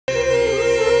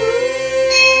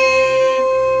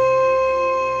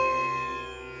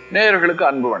நேயர்களுக்கு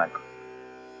அன்பு வணக்கம்.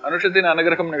 அனுஷத்தின்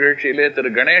அனுகிரகம் நிகழ்ச்சியிலே திரு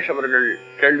கணேஷ் அவர்கள்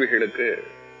கேள்விகளுக்கு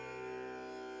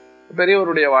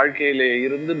பெரியவருடைய வாழ்க்கையிலே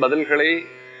இருந்து பதில்களை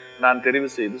நான் தெரிவு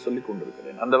செய்து சொல்லிக்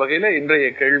கொண்டிருக்கிறேன். அந்த வகையில இன்றைய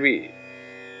கேள்வி,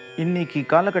 இன்னைக்கு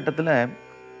காலகட்டத்தில்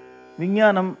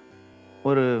விஞ்ஞானம்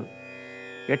ஒரு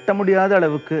எட்ட முடியாத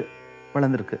அளவுக்கு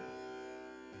வளர்ந்துருக்கு.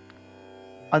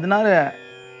 அதனால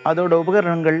அதோட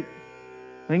உபகரணங்கள்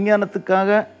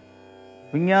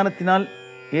விஞ்ஞானத்தினால்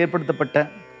ஏற்படுத்தப்பட்ட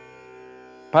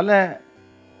பல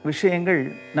விஷயங்கள்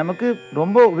நமக்கு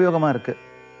ரொம்ப உபயோகமாக இருக்குது,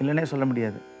 இல்லைன்னே சொல்ல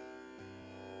முடியாது.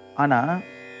 ஆனால்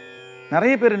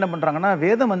நிறைய பேர் என்ன பண்ணுறாங்கன்னா,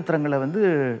 வேத மந்திரங்களை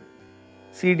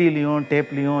சிடிலையும்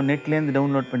டேப்லேயும் நெட்லேருந்து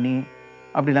டவுன்லோட் பண்ணி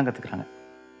அப்படிலாம் கற்றுக்குறாங்க.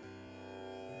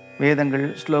 வேதங்கள்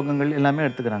ஸ்லோகங்கள் எல்லாமே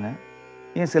எடுத்துக்கிறாங்க.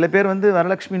 ஏன் சில பேர்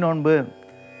வரலட்சுமி நோன்பு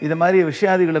இதை மாதிரி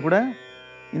விஷயாதிகளை கூட,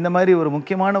 இந்த மாதிரி ஒரு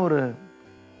முக்கியமான ஒரு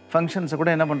ஃபங்க்ஷன்ஸை கூட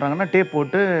என்ன பண்ணுறாங்கன்னா டேப்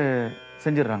போட்டு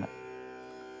செஞ்சிடுறாங்க.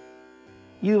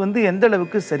 இது எந்த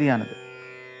அளவுக்கு சரியானது?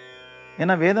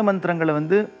 ஏன்னா வேத மந்திரங்களை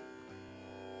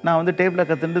நான் டேப்பில்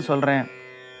கற்றுட்டு சொல்கிறேன்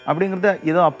அப்படிங்கிறத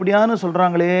ஏதோ அப்படியானு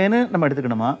சொல்கிறாங்களேன்னு நம்ம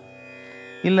எடுத்துக்கணுமா?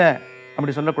 இல்லை,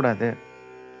 அப்படி சொல்லக்கூடாது,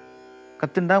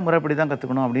 கற்றுண்டா முறைப்படி தான்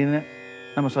கற்றுக்கணும் அப்படின்னு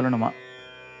நம்ம சொல்லணுமா?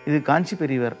 இது காஞ்சி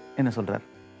பெரியவர் என்ன சொல்கிறார்?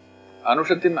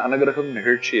 அனுஷத்தின் அனுகிரகம்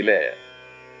நிகழ்ச்சியில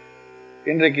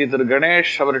இன்றைக்கு திரு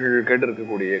கணேஷ் அவர்கள்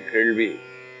கேட்டிருக்கக்கூடிய கேள்வி,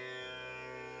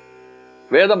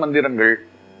 வேத மந்திரங்கள்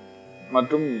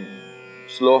மற்றும்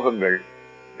ஸ்லோகங்கள்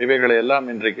இவைகளை எல்லாம்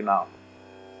இன்றைக்கு நாம்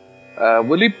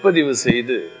ஒலிப்பதிவு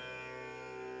செய்து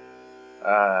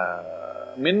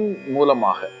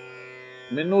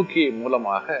மின்னூக்கி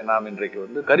மூலமாக நாம்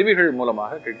இன்றைக்கு கருவிகள்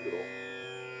மூலமாக கேட்கிறோம்.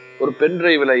 ஒரு பென்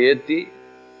டிரைவ்ல ஏற்றி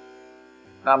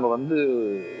நாம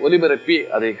ஒலிபரப்பி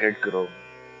அதை கேட்கிறோம்.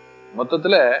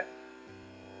 மொத்தத்துல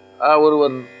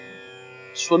ஒருவர்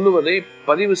சொல்லுவதை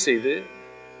பதிவு செய்து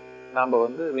நாம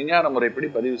விஞ்ஞான முறைப்படி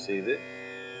பதிவு செய்து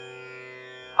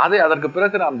அதை அதற்கு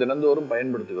பிறகு நாம் தினந்தோறும்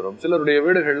பயன்படுத்துகிறோம். சிலருடைய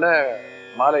வீடுகள்ல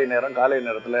மாலை நேரம் காலை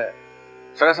நேரத்துல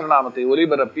சகஸ்ரநாமத்தை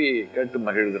ஒலிபரப்பி கேட்டு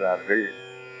மகிழ்கிறார்கள்.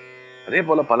 அதே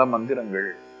போல பல மந்திரங்கள்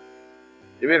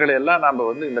இவைகளை எல்லாம் நாம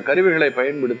இந்த கருவிகளை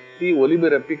பயன்படுத்தி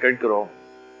ஒலிபரப்பி கேட்கிறோம்.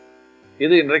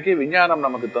 இது இன்றைக்கு விஞ்ஞானம்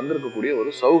நமக்கு தந்திருக்கக்கூடிய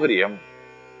ஒரு சௌகரியம்.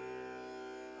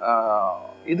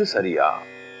 இது சரியா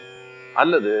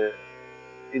அல்லது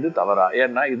இது தவறா?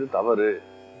 ஏன்னா இது தவறு.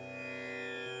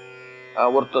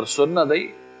 ஒருத்தர் சொன்னதை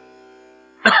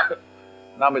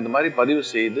நாம் இந்த மாதிரி பதிவு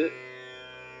செய்து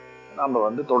நாம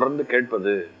தொடர்ந்து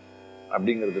கேட்பது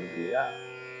அப்படிங்கிறது இருக்கு இல்லையா,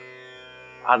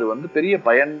 அது பெரிய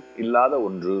பயன் இல்லாத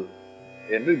ஒன்று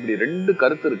என்று இப்படி ரெண்டு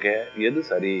கருத்து இருக்க. எது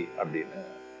சரி அப்படின்னு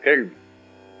கேள்வி.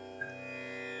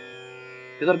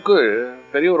 இதற்கு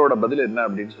பெரியவரோட பதில் என்ன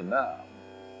அப்படின்னு சொன்னா,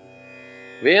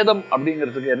 வேதம்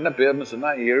அப்படிங்கிறதுக்கு என்ன பேர்னு சொன்னா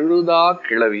எழுதா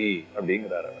கிளவி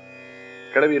அப்படிங்கிறார்.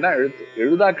 கிளவினா எழுத்து.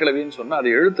 எழுதா கிளவின்னு சொன்னா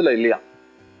அது எழுத்துல இல்லையா.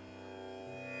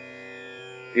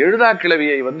 எழுதா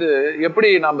கிளவியை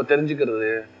எப்படி நாம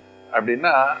தெரிஞ்சுக்கிறது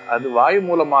அப்படின்னா, அது வாய்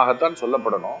மூலமாகத்தான்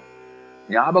சொல்லப்படணும்.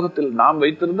 ஞாபகத்தில் நாம்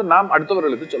வைத்திருந்து நாம்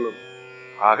அடுத்தவர்களுக்கு சொல்லணும்.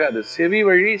 ஆக அது செவி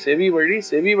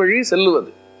வழி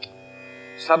செல்லுவது,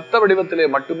 சப்த வடிவத்திலே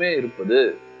மட்டுமே இருப்பது.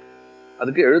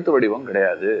 அதுக்கு எழுத்து வடிவம்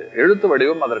கிடையாது. எழுத்து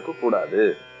வடிவம் அதற்கு கூடாது.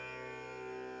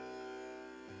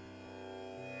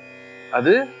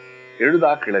 அது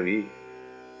எழுதா கிளவி.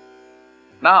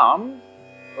 நாம்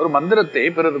ஒரு மந்திரத்தை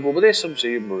பிறருக்கு உபதேசம்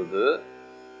செய்யும் பொழுது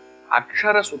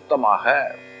அக்ஷர சுத்தமாக,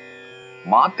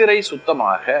 மாத்திரை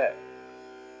சுத்தமாக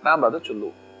நாம் அதை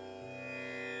சொல்லுவோம்.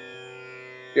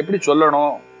 எப்படி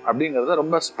சொல்லணும் அப்படிங்கறத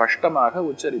ரொம்ப ஸ்பஷ்டமாக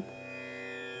உச்சரிப்போம்.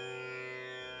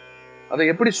 அதை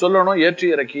எப்படி சொல்லணும் ஏற்றி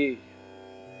இறக்கி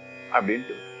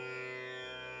அப்படின்ட்டு.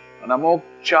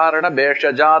 நமோச்சாரண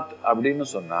பேஷஜாத் அப்படின்னு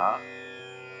சொன்னா,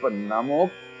 இப்ப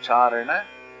நமோச்சாரண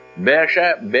பேஷ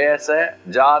பேச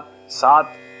ஜாத்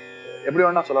சாத் எப்படி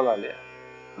வேணா சொல்லலாம் இல்லையா.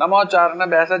 நமோச்சாரண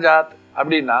பேச ஜாத்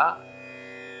அப்படின்னா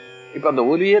இப்ப அந்த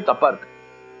ஒலியே தப்பா இருக்கு.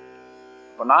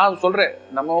 இப்ப நான் சொல்றேன்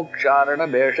நமோச்சாரண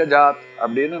பேஷ ஜாத்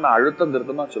அப்படின்னு நான் அழுத்தம்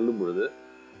திருத்தமா சொல்லும் பொழுது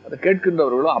அதை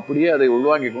கேட்கின்றவர்களும் அப்படியே அதை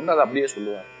உள்வாங்கி கொண்டு அதை அப்படியே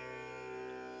சொல்லுவாங்க.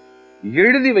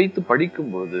 எழுதி வைத்து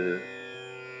படிக்கும் பொழுது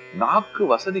நாக்கு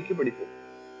வசதிக்கு படிப்போம்.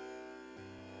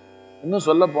 இன்னும்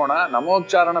சொல்ல போனா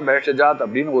நமோச்சாரண பேஷஜாத்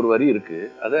அப்படின்னு ஒரு வரி இருக்கு.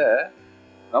 அத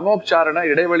நமோச்சாரண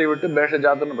இடைவெளி விட்டு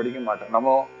பேஷஜாத்துன்னு படிக்க மாட்டேன்.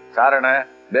 நமோ சாரண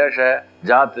பேஷ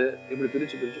ஜாத்து இப்படி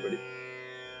பிரிச்சு படிப்போம்.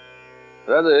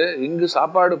 அதாவது இங்கு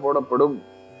சாப்பாடு போடப்படும்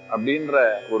அப்படின்ற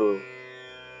ஒரு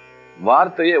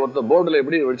வார்த்தையை ஒருத்த போர்டுல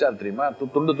எப்படி வச்சா தெரியுமா,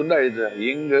 துண்டு துண்டா எழுதுறாரு.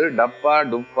 இங்கு டப்பா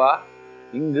டுப்பா,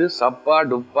 இங்கு சப்பா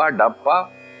டுப்பா டப்பா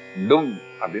டும்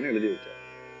அப்படின்னு எழுதி வச்சார்.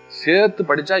 சேர்த்து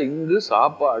படிச்சா இங்கு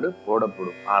சாப்பாடு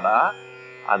போடப்படும். ஆனா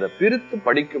அதை பிரித்து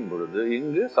படிக்கும் பொழுது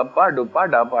இங்கு சப்பா டுப்பா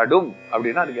டாப்பா டும்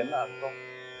அப்படின்னா அதுக்கு என்ன அர்த்தம்?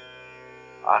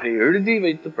 ஆக எழுதி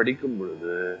வைத்து படிக்கும்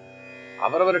பொழுது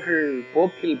அவரவர்கள்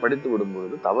போக்கில் படித்து விடும்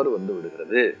பொழுது தவறு வந்து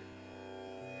விடுகிறது.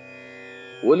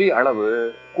 ஒலி அளவு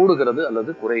கூடுகிறது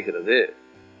அல்லது குறைகிறது.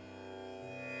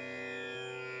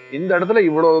 இந்த இடத்துல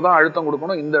இவ்வளவுதான் அழுத்தம்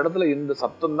கொடுக்கணும், இந்த இடத்துல இந்த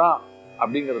சப்தம் தான்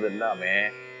அப்படிங்கிறது எல்லாமே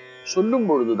சொல்லும்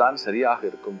பொழுதுதான் சரியாக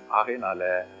இருக்கும். ஆகையினால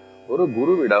ஒரு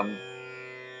குருவிடம்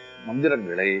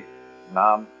மந்திரங்களை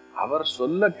நாம் அவர்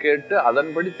சொல்ல கேட்டு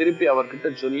அதன்படி திருப்பி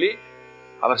அவர்கிட்ட சொல்லி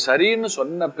அவர் சரின்னு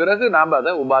சொன்ன பிறகு நாம்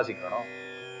அதை உபாசிக்கணும்.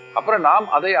 அப்புறம் நாம்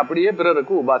அதை அப்படியே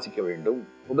பிறருக்கு உபாசிக்க வேண்டும்,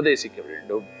 உபதேசிக்க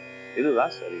வேண்டும்.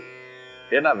 இதுதான் சரி.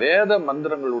 ஏன்னா வேத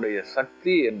மந்திரங்களுடைய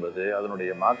சக்தி என்பது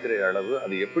அதனுடைய மாத்திரை அளவு,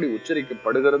 அது எப்படி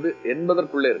உச்சரிக்கப்படுகிறது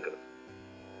என்பதற்குள்ளே இருக்கிறது,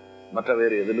 மற்ற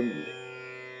வேறு எதிலும் இல்லை.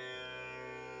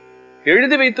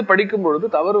 எழுதி வைத்து படிக்கும் பொழுது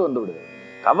தவறு வந்து விடுகிறது.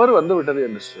 தவறு வந்து விட்டது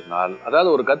என்று சொன்னால், அதாவது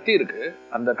ஒரு கத்தி இருக்கு,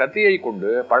 அந்த கத்தியை கொண்டு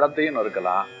பழத்தையும்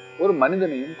நறுக்கலாம், ஒரு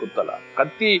மனிதனையும் குத்தலாம்.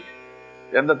 கத்தி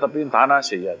எந்த தப்பையும் தானா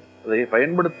செய்யாது. அதை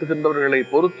பயன்படுத்துகின்றவர்களை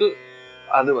பொறுத்து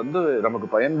அது நமக்கு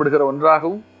பயன்படுகிற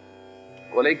ஒன்றாகவும்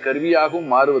கொலை கருவியாகவும்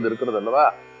மாறுவது இருக்கிறது அல்லவா?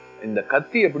 இந்த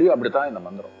கத்தி எப்படியோ அப்படித்தான் இந்த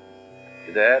மந்திரம்.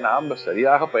 இதை நாம்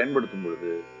சரியாக பயன்படுத்தும்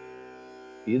பொழுது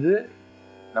இது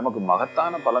நமக்கு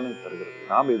மகத்தான பலனை தருகிறது.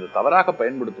 நாம் இது தவறாக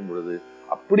பயன்படுத்தும் பொழுது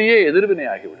அப்படியே எதிர்வினை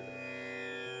ஆகிவிடுகிறது.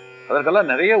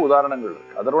 அதற்கெல்லாம் நிறைய உதாரணங்கள்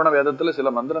இருக்கு. அதர்வண வேதத்துல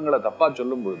சில மந்திரங்களை தப்பா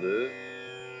சொல்லும் பொழுது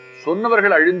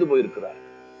சொன்னவர்கள் அழிந்து போயிருக்கிறார்.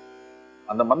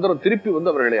 அந்த மந்திரம் திருப்பி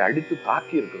அவர்களை அடித்து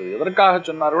தாக்கி இருக்கிறது. எதற்காக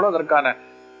சொன்னார்களோ அதற்கான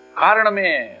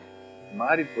காரணமே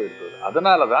மாறி போயிருக்கிறது.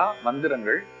 அதனாலதான்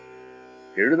மந்திரங்கள்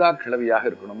எழுதா கிளவியாக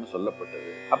இருக்கணும்னு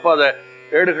சொல்லப்பட்டது. அப்ப அதை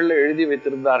ஏடுகள்ல எழுதி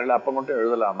வைத்திருந்தார்கள், அப்ப மட்டும்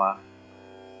எழுதலாமா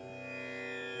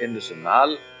என்று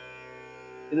சொன்னால்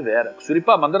இது வேற.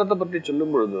 குறிப்பா மந்திரத்தை பற்றி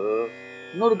சொல்லும் பொழுது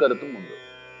இன்னொரு கருத்தும் உண்டு.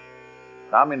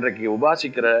 நாம் இன்றைக்கு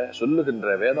உபாசிக்கிற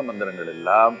சொல்லுகின்ற வேத மந்திரங்கள்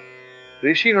எல்லாம்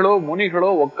ரிஷிகளோ முனிகளோ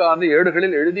உட்கார்ந்து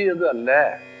ஏடுகளில் எழுதியது அல்ல.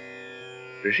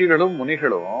 ரிஷிகளும்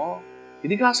முனிகளும்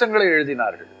இதிகாசங்களை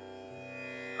எழுதினார்கள்,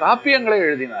 காப்பியங்களை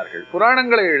எழுதினார்கள்,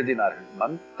 புராணங்களை எழுதினார்கள்.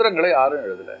 மந்திரங்களை யாரும்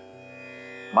எழுதல.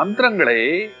 மந்திரங்களை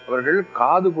அவர்கள்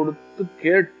காது கொடுத்து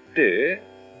கேட்டு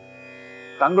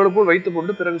தங்களுக்குள் வைத்துக்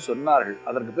கொண்டு பிறகு சொன்னார்கள்.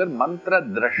 அதற்கு பேர் மந்திர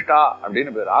திரஷ்டா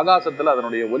அப்படின்னு பேர். ஆகாசத்துல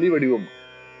அதனுடைய ஒலி வடிவம்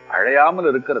அழையாமல்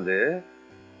இருக்கிறது.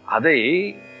 அதை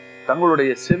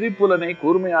தங்களுடைய செவிப்புலனை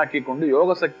கூர்மையாக்கி கொண்டு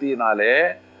யோக சக்தியினாலே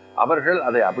அவர்கள்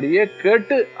அதை அப்படியே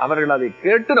கேட்டு அதை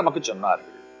கேட்டு நமக்கு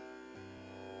சொன்னார்கள்.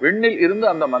 விண்ணில் இருந்து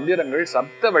அந்த மந்திரங்கள்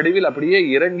சப்த வடிவில் அப்படியே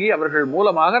இறங்கி அவர்கள்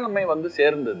மூலமாக நம்மை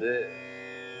சேர்ந்தது.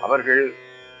 அவர்கள்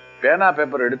பேனா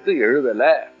பேப்பர் எடுத்து எழுதல.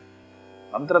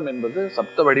 மந்திரம் என்பது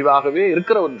சப்த வடிவாகவே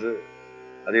இருக்கிற ஒன்று.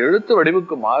 அது எழுத்து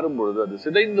வடிவுக்கு மாறும் பொழுது அது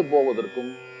சிதைந்து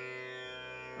போவதற்கும்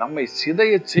நம்மை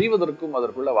சிதைய செய்வதற்கும்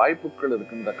அதற்குள்ள வாய்ப்புகள்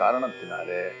இருக்கின்ற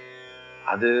காரணத்தினாலே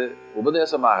அது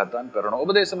உபதேசமாகத்தான் பெறணும்.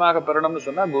 உபதேசமாக பெறணும்னு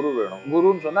சொன்னா குரு வேணும்.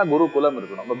 குருன்னு சொன்னா குருகுலம்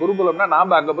இருக்கணும். குருகுலம்னா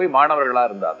நாம அங்க போய் மாணவர்களா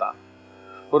இருந்தா தான்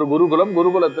ஒரு குருகுலம்.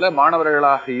 குருகுலத்துல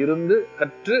மாணவர்களாக இருந்து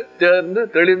கற்று தேர்ந்து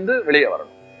தெளிந்து வெளியே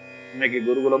வரணும். இன்னைக்கு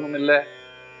குருகுலமும் இல்லை,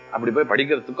 அப்படி போய்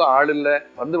படிக்கிறதுக்கும் ஆள் இல்லை.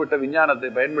 வந்துவிட்ட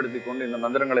விஞ்ஞானத்தை பயன்படுத்தி கொண்டு இந்த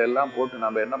மந்திரங்களை எல்லாம் போட்டு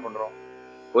நாம என்ன பண்றோம்?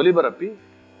 ஒலிபரப்பி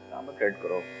நாம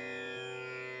கேட்கிறோம்.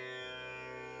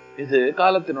 இது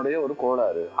காலத்தினுடைய ஒரு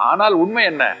கோளாறு. ஆனால் உண்மை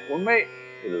என்ன? உண்மை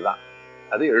இதுதான்.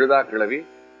 அது எழுதா கிளவி.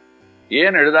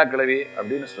 ஏன் எழுதா கிளவி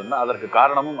அப்படின்னு சொன்னா அதற்கு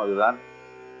காரணமும் அதுதான்.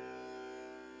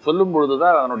 சொல்லும்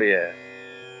பொழுதுதான் அதனுடைய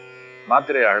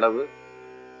மாத்திரை அளவு,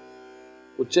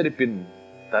 உச்சரிப்பின்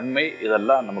தன்மை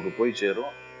இதெல்லாம் நமக்கு போய்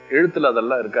சேரும். எழுத்துல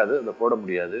அதெல்லாம் இருக்காது, அதை போட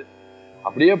முடியாது.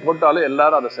 அப்படியே போட்டாலும்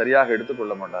எல்லாரும் அதை சரியாக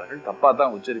எடுத்துக்கொள்ள மாட்டார்கள், தப்பா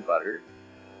தான் உச்சரிப்பார்கள்.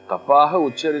 தப்பாக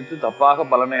உச்சரித்து தப்பாக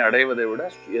பலனை அடைவதை விட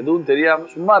எதுவும் தெரியாம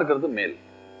சும்மா இருக்கிறது மேல்.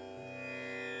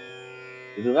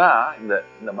 இதுதான்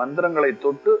இந்த மந்திரங்களை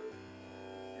தொட்டு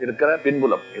இருக்கிற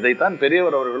பின்புலம். இதைத்தான்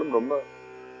பெரியவர் அவர்களும் ரொம்ப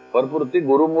வற்புறுத்தி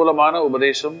குரு மூலமான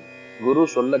உபதேசம், குரு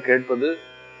சொல்ல கேட்பது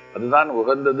அதுதான்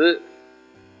உகந்தது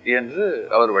என்று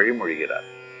அவர் வழிமொழிகிறார்.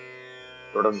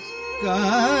 தொடர்ந்து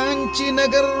காஞ்சி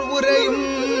நகர் உரையும்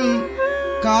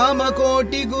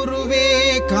காமகோட்டி குருவே,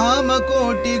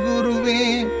 காமகோட்டி குருவே,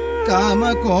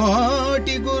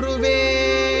 காமகோட்டி குருவே.